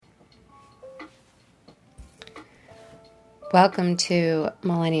Welcome to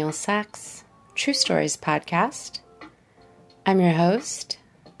Millennial Sex True Stories podcast. I'm your host,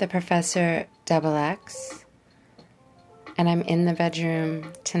 the Professor Double X, and I'm in the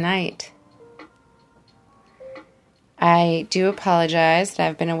bedroom tonight. I do apologize that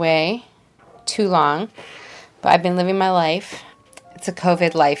I've been away too long, but I've been living my life. It's a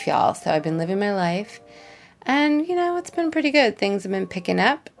COVID life, y'all, so I've been living my life, and it's been pretty good. Things have been picking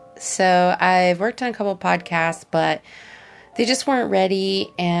up, so I've worked on a couple podcasts, but they just weren't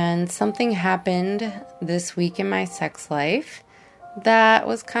ready, and something happened this week in my sex life that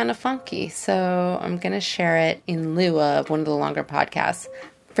was kind of funky. So I'm going to share it in lieu of one of the longer podcasts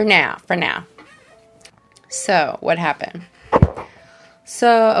for now. So what happened? So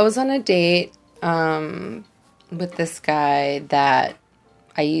I was on a date with this guy that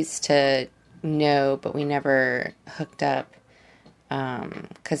I used to know, but we never hooked up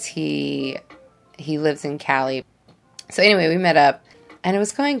because he lives in Cali. So anyway, we met up, and it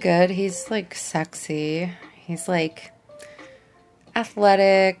was going good. He's, sexy. He's,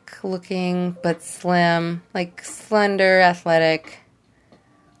 athletic looking, but slim. Slender, athletic,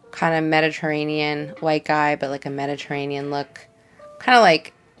 kind of Mediterranean. White guy, but, a Mediterranean look. Kind of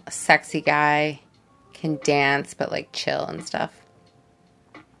a sexy guy. Can dance, but, chill and stuff.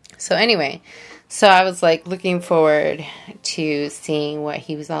 So anyway, I was, looking forward to seeing what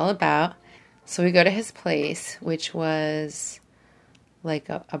he was all about. So we go to his place, which was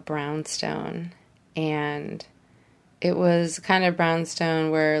a brownstone, and it was kind of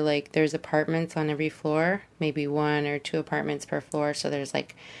brownstone where there's apartments on every floor, maybe 1 or 2 apartments per floor. So there's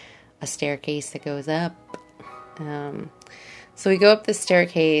a staircase that goes up. So we go up the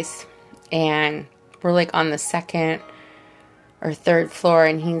staircase, and we're on the 2nd or 3rd floor,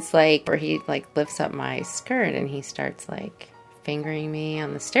 and he lifts up my skirt, and he starts fingering me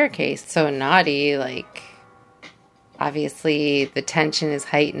on the staircase. So naughty, obviously the tension is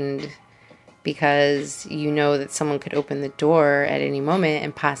heightened because you know that someone could open the door at any moment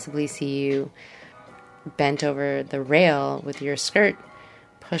and possibly see you bent over the rail with your skirt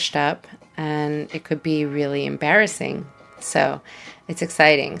pushed up, and it could be really embarrassing. So it's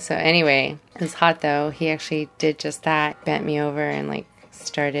exciting. So anyway, it was hot though. He actually did just that, bent me over and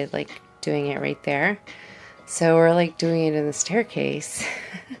started doing it right there. So we're doing it in the staircase,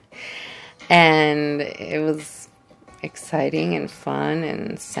 and it was exciting and fun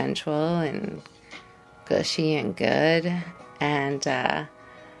and sensual and gushy and good. And I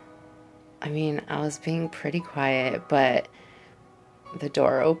was being pretty quiet, but the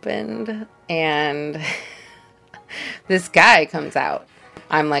door opened and this guy comes out.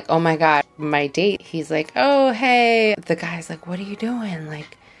 I'm like, oh my God, my date. He's like, oh, hey. The guy's like, what are you doing?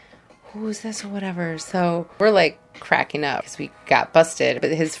 Who's this or whatever? So we're cracking up because we got busted.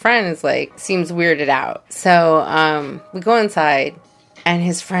 But his friend is seems weirded out. So we go inside, and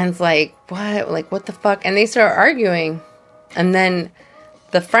his friend's like, what? What the fuck? And they start arguing. And then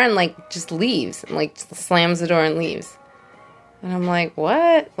the friend just leaves and just slams the door and leaves. And I'm like,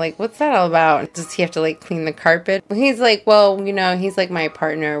 what? What's that all about? Does he have to clean the carpet? He's like, well, he's my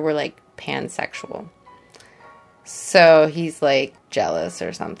partner. We're pansexual. So he's jealous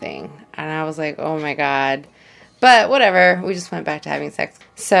or something. And I was like, oh my God. But whatever. We just went back to having sex.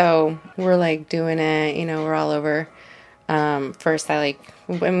 So we're doing it. We're all over. First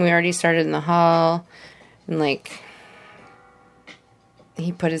when we already started in the hall. And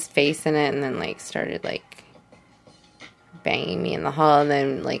he put his face in it and then started banging me in the hall. And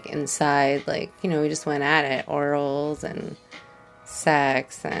then inside, we just went at it. Orals and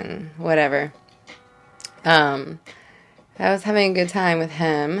sex and whatever. I was having a good time with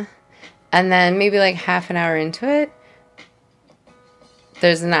him, and then maybe half an hour into it,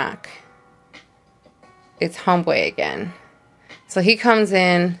 there's a knock. It's homeboy again. So he comes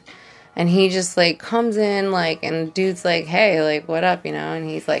in, and he just comes in and the dude's hey, what up, and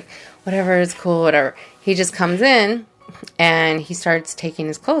he's whatever, it's cool, whatever. He just comes in, and he starts taking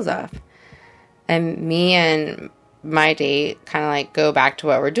his clothes off, and me and my date kind of go back to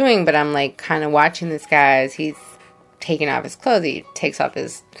what we're doing, but I'm kind of watching this guy as he's taking off his clothes. He takes off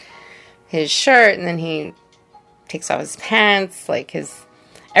his shirt, and then he takes off his pants, his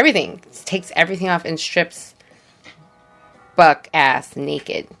everything. Takes everything off and strips buck ass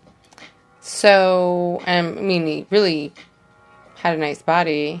naked. So, he really had a nice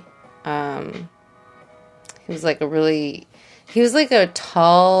body. He was a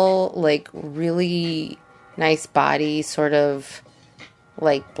tall, really nice body, sort of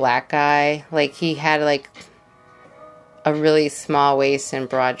black guy. He had a really small waist and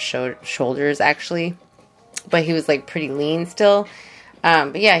broad shoulders, actually. But he was, pretty lean still.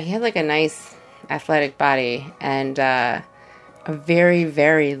 But yeah, he had, a nice athletic body. And a very,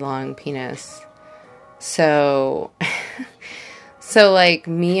 very long penis. So, so like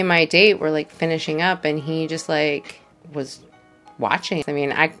me and my date were like finishing up and he just like was watching. I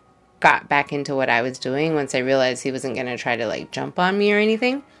mean, I got back into what I was doing once I realized he wasn't going to try to like jump on me or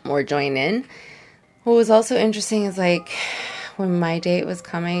anything or join in. What was also interesting is like when my date was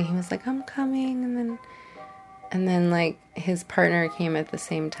coming, he was like, I'm coming. And then like his partner came at the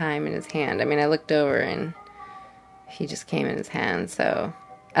same time in his hand. I mean, I looked over and he just came in his hand. So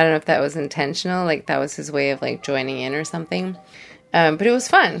I don't know if that was intentional. Like that was his way of like joining in or something. But it was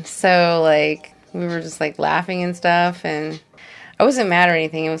fun. So like we were just like laughing and stuff and I wasn't mad or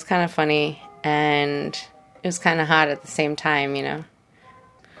anything. It was kind of funny and it was kind of hot at the same time, you know.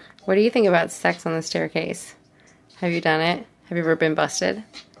 What do you think about sex on the staircase? Have you done it? Have you ever been busted?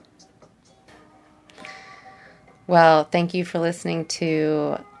 Well, thank you for listening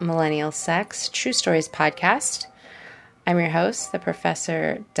to Millennial Sex True Stories podcast. I'm your host, the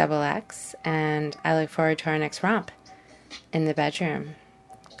Professor Double X, and I look forward to our next romp in the bedroom.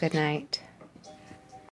 Good night.